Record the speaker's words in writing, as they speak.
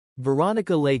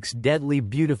Veronica Lake's deadly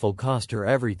beautiful cost her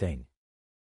everything.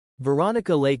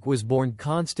 Veronica Lake was born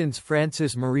Constance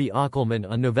Frances Marie Ockelman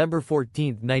on November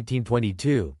 14,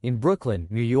 1922, in Brooklyn,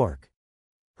 New York.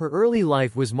 Her early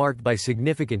life was marked by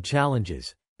significant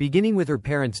challenges, beginning with her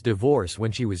parents' divorce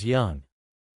when she was young.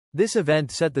 This event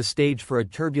set the stage for a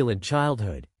turbulent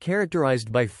childhood,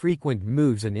 characterized by frequent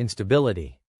moves and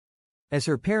instability. As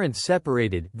her parents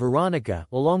separated, Veronica,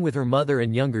 along with her mother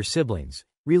and younger siblings,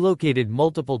 relocated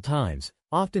multiple times,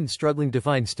 often struggling to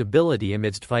find stability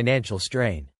amidst financial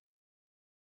strain.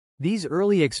 These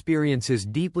early experiences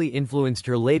deeply influenced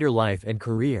her later life and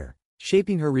career,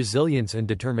 shaping her resilience and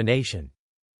determination.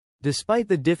 Despite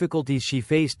the difficulties she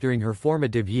faced during her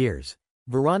formative years,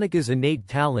 Veronica's innate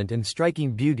talent and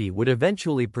striking beauty would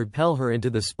eventually propel her into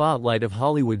the spotlight of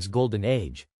Hollywood's golden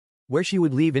age, where she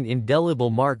would leave an indelible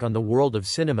mark on the world of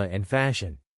cinema and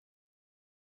fashion.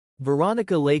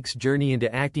 Veronica Lake's journey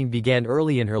into acting began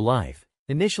early in her life,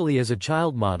 initially as a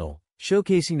child model,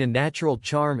 showcasing a natural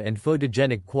charm and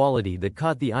photogenic quality that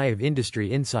caught the eye of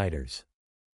industry insiders.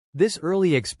 This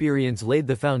early experience laid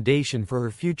the foundation for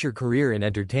her future career in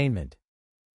entertainment.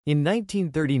 In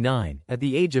 1939, at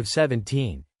the age of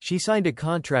 17, she signed a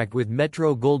contract with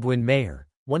Metro-Goldwyn-Mayer,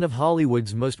 one of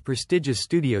Hollywood's most prestigious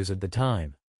studios at the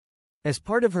time. As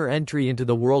part of her entry into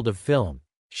the world of film,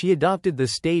 she adopted the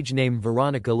stage name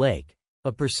Veronica Lake,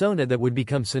 a persona that would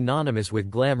become synonymous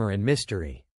with glamour and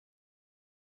mystery.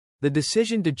 The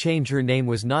decision to change her name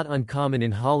was not uncommon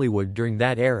in Hollywood during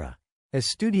that era, as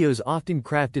studios often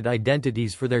crafted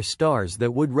identities for their stars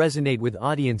that would resonate with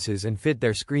audiences and fit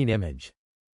their screen image.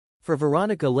 For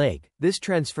Veronica Lake, this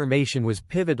transformation was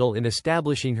pivotal in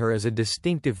establishing her as a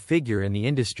distinctive figure in the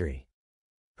industry.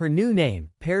 Her new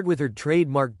name, paired with her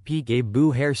trademark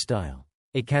peek-a-boo hairstyle,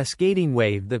 a cascading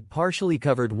wave that partially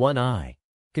covered one eye,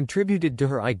 contributed to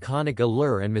her iconic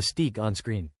allure and mystique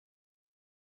on-screen.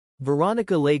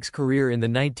 Veronica Lake's career in the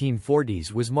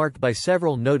 1940s was marked by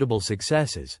several notable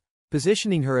successes,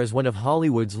 positioning her as one of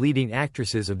Hollywood's leading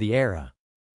actresses of the era.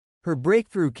 Her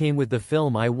breakthrough came with the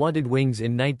film I Wanted Wings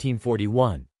in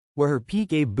 1941, where her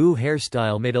peek-a-boo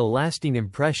hairstyle made a lasting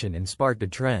impression and sparked a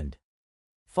trend.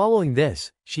 Following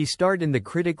this, she starred in the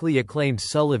critically acclaimed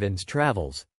Sullivan's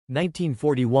Travels,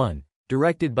 1941,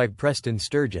 directed by Preston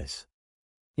Sturges.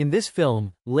 In this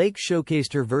film, Lake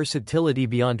showcased her versatility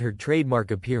beyond her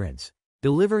trademark appearance,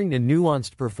 delivering a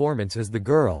nuanced performance as the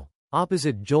girl,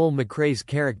 opposite Joel McCrea's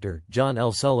character, John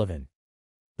L. Sullivan.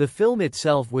 The film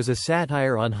itself was a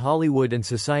satire on Hollywood and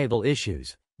societal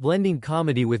issues, blending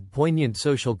comedy with poignant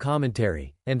social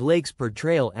commentary, and Lake's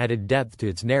portrayal added depth to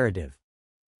its narrative.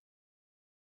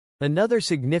 Another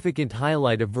significant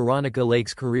highlight of Veronica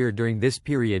Lake's career during this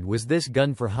period was This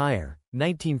Gun for Hire,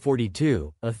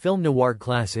 1942, a film noir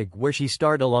classic where she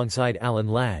starred alongside Alan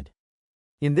Ladd.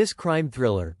 In this crime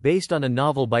thriller, based on a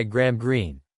novel by Graham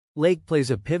Greene, Lake plays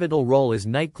a pivotal role as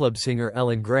nightclub singer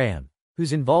Ellen Graham,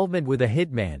 whose involvement with a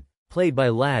hitman, played by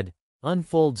Ladd,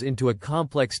 unfolds into a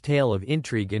complex tale of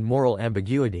intrigue and moral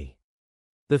ambiguity.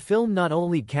 The film not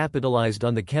only capitalized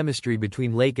on the chemistry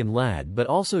between Lake and Ladd but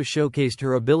also showcased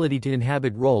her ability to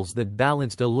inhabit roles that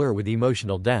balanced allure with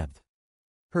emotional depth.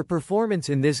 Her performance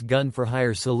in This Gun for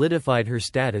Hire solidified her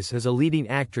status as a leading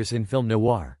actress in film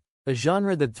noir, a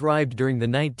genre that thrived during the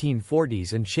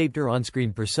 1940s and shaped her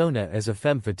on-screen persona as a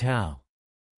femme fatale.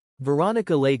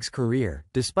 Veronica Lake's career,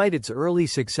 despite its early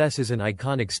successes and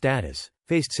iconic status,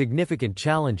 faced significant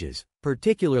challenges,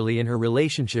 particularly in her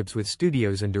relationships with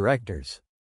studios and directors.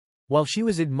 While she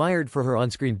was admired for her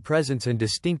on-screen presence and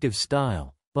distinctive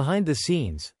style, behind the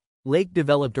scenes, Lake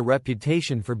developed a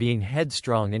reputation for being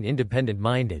headstrong and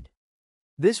independent-minded.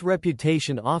 This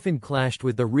reputation often clashed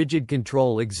with the rigid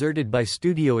control exerted by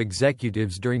studio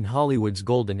executives during Hollywood's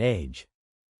golden age.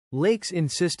 Lake's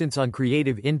insistence on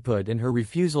creative input and her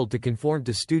refusal to conform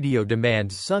to studio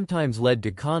demands sometimes led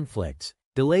to conflicts,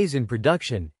 delays in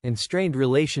production, and strained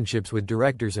relationships with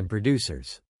directors and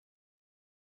producers.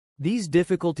 These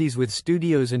difficulties with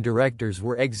studios and directors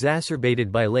were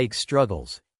exacerbated by Lake's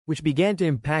struggles, which began to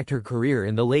impact her career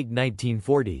in the late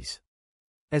 1940s.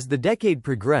 As the decade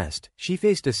progressed, she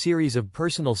faced a series of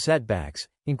personal setbacks,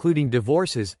 including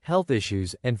divorces, health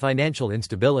issues, and financial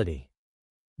instability.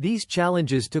 These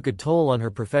challenges took a toll on her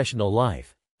professional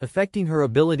life, affecting her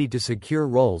ability to secure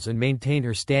roles and maintain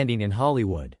her standing in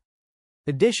Hollywood.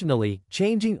 Additionally,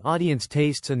 changing audience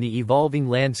tastes and the evolving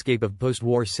landscape of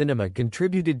post-war cinema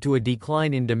contributed to a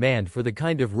decline in demand for the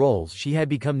kind of roles she had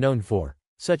become known for,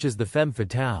 such as the femme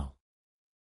fatale.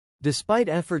 Despite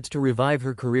efforts to revive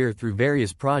her career through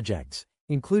various projects,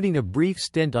 including a brief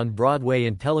stint on Broadway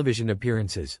and television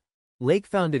appearances, Lake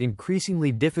found it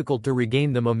increasingly difficult to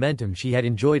regain the momentum she had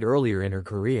enjoyed earlier in her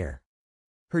career.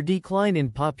 Her decline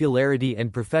in popularity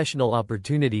and professional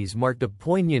opportunities marked a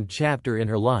poignant chapter in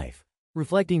her life,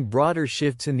 reflecting broader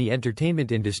shifts in the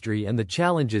entertainment industry and the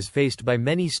challenges faced by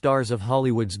many stars of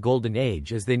Hollywood's golden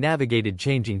age as they navigated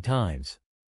changing times.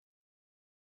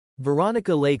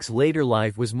 Veronica Lake's later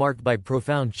life was marked by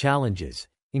profound challenges,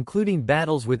 including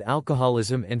battles with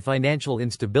alcoholism and financial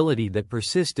instability that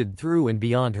persisted through and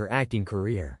beyond her acting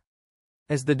career.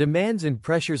 As the demands and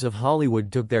pressures of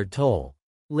Hollywood took their toll,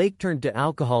 Lake turned to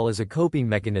alcohol as a coping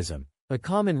mechanism, a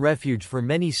common refuge for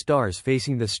many stars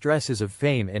facing the stresses of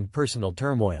fame and personal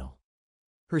turmoil.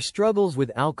 Her struggles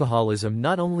with alcoholism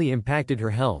not only impacted her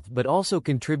health but also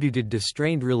contributed to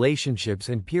strained relationships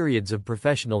and periods of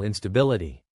professional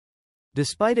instability.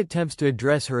 Despite attempts to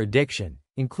address her addiction,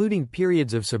 including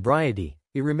periods of sobriety,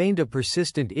 it remained a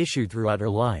persistent issue throughout her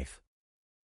life.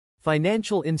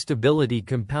 Financial instability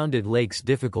compounded Lake's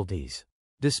difficulties.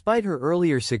 Despite her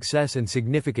earlier success and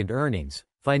significant earnings,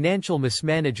 financial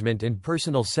mismanagement and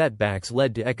personal setbacks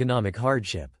led to economic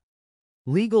hardship.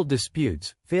 Legal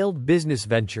disputes, failed business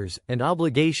ventures, and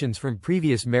obligations from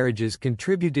previous marriages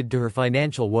contributed to her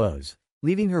financial woes,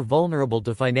 leaving her vulnerable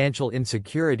to financial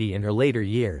insecurity in her later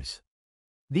years.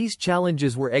 These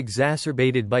challenges were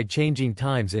exacerbated by changing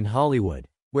times in Hollywood,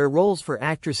 where roles for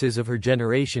actresses of her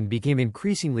generation became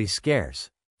increasingly scarce,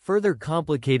 further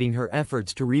complicating her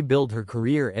efforts to rebuild her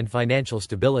career and financial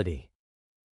stability.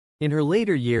 In her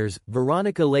later years,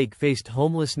 Veronica Lake faced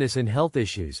homelessness and health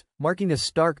issues, marking a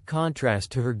stark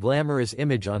contrast to her glamorous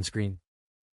image on screen.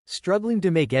 Struggling to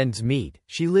make ends meet,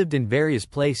 she lived in various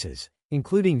places,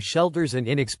 including shelters and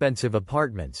inexpensive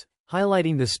apartments,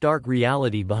 highlighting the stark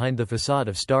reality behind the facade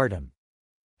of stardom.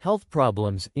 Health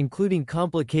problems, including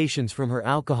complications from her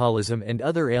alcoholism and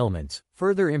other ailments,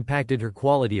 further impacted her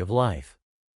quality of life.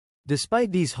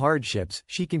 Despite these hardships,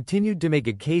 she continued to make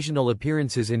occasional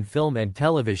appearances in film and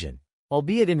television,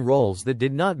 albeit in roles that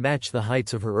did not match the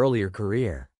heights of her earlier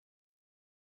career.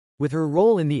 With her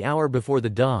role in The Hour Before the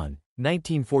Dawn,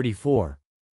 1944,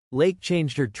 Lake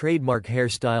changed her trademark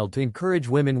hairstyle to encourage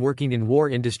women working in war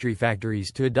industry factories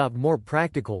to adopt more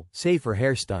practical, safer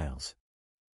hairstyles.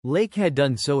 Lake had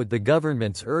done so at the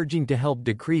government's urging to help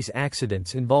decrease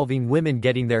accidents involving women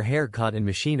getting their hair caught in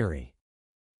machinery.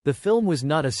 The film was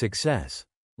not a success.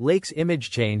 Lake's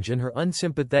image change and her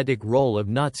unsympathetic role of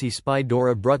Nazi spy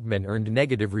Dora Bruckman earned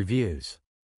negative reviews.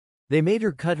 They made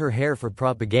her cut her hair for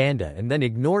propaganda and then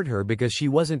ignored her because she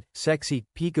wasn't sexy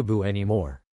peekaboo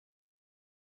anymore.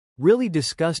 Really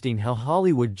disgusting how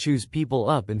Hollywood chews people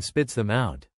up and spits them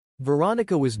out.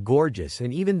 Veronica was gorgeous,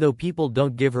 and even though people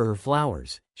don't give her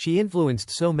flowers, she influenced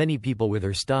so many people with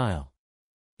her style.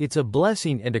 It's a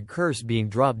blessing and a curse being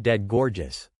drop-dead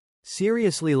gorgeous.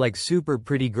 Seriously, like super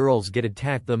pretty girls get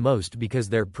attacked the most because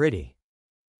they're pretty.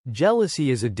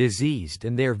 Jealousy is a disease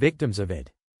and they're victims of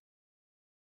it.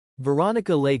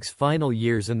 Veronica Lake's final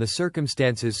years and the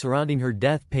circumstances surrounding her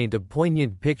death paint a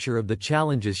poignant picture of the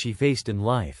challenges she faced in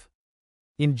life.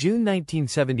 In June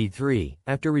 1973,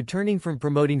 after returning from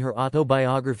promoting her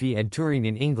autobiography and touring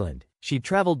in England, she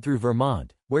traveled through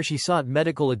Vermont, where she sought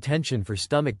medical attention for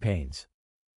stomach pains.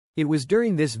 It was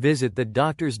during this visit that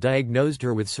doctors diagnosed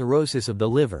her with cirrhosis of the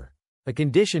liver, a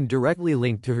condition directly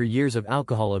linked to her years of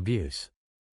alcohol abuse.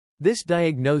 This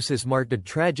diagnosis marked a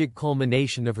tragic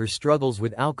culmination of her struggles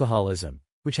with alcoholism,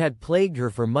 which had plagued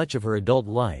her for much of her adult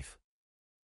life.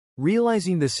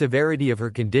 Realizing the severity of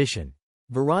her condition,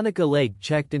 Veronica Lake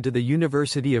checked into the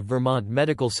University of Vermont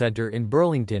Medical Center in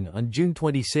Burlington on June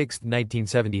 26,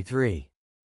 1973.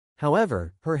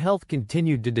 However, her health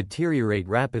continued to deteriorate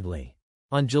rapidly.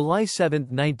 On July 7,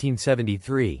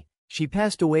 1973, she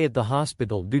passed away at the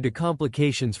hospital due to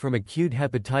complications from acute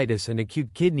hepatitis and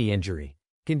acute kidney injury,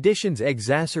 conditions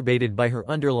exacerbated by her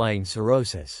underlying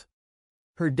cirrhosis.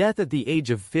 Her death at the age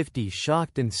of 50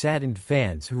 shocked and saddened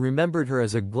fans who remembered her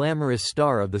as a glamorous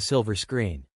star of the silver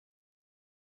screen.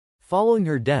 Following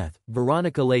her death,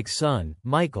 Veronica Lake's son,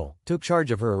 Michael, took charge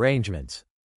of her arrangements.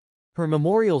 Her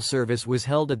memorial service was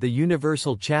held at the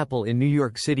Universal Chapel in New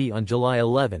York City on July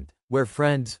 11, where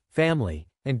friends, family,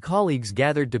 and colleagues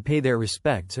gathered to pay their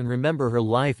respects and remember her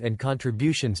life and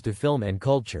contributions to film and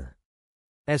culture.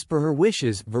 As per her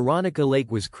wishes, Veronica Lake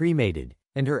was cremated,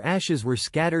 and her ashes were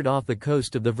scattered off the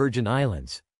coast of the Virgin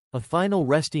Islands, a final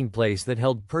resting place that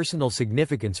held personal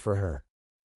significance for her.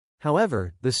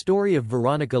 However, the story of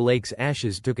Veronica Lake's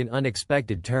ashes took an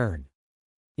unexpected turn.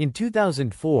 In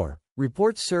 2004,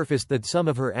 reports surfaced that some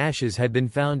of her ashes had been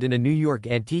found in a New York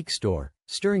antique store,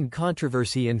 stirring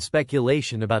controversy and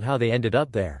speculation about how they ended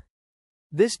up there.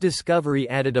 This discovery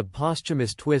added a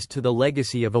posthumous twist to the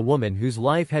legacy of a woman whose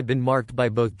life had been marked by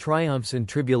both triumphs and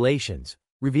tribulations,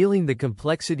 revealing the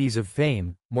complexities of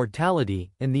fame,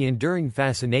 mortality, and the enduring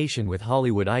fascination with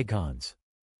Hollywood icons.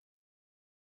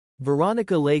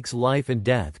 Veronica Lake's life and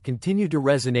death continue to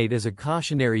resonate as a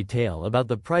cautionary tale about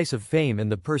the price of fame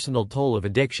and the personal toll of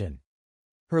addiction.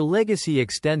 Her legacy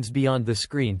extends beyond the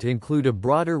screen to include a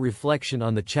broader reflection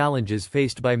on the challenges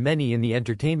faced by many in the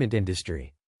entertainment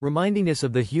industry, reminding us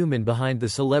of the human behind the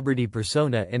celebrity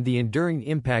persona and the enduring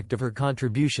impact of her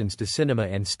contributions to cinema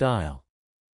and style.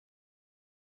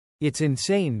 It's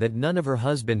insane that none of her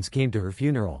husbands came to her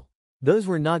funeral. Those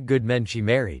were not good men she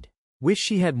married. Wish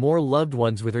she had more loved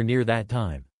ones with her near that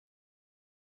time.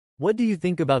 What do you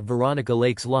think about Veronica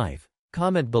Lake's life?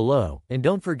 Comment below, and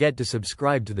don't forget to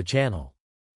subscribe to the channel.